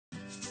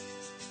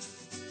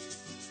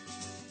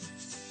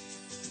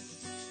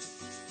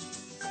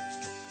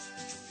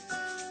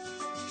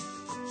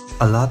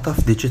A lot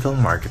of digital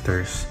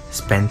marketers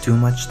spend too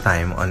much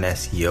time on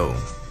SEO,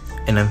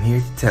 and I'm here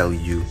to tell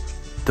you,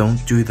 don't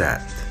do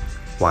that.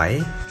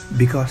 Why?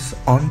 Because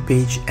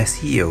on-page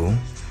SEO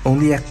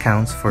only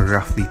accounts for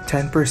roughly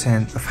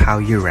 10% of how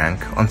you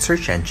rank on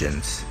search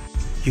engines.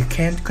 You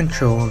can't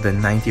control the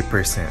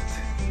 90%,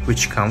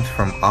 which comes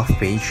from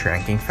off-page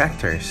ranking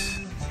factors.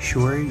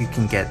 Sure, you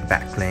can get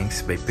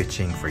backlinks by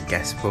pitching for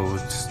guest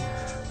posts,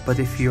 but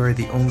if you're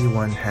the only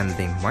one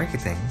handling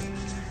marketing,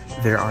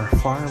 there are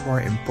far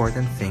more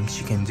important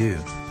things you can do.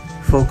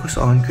 Focus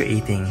on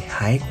creating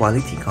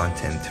high-quality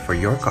content for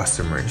your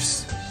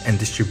customers and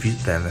distribute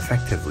them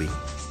effectively.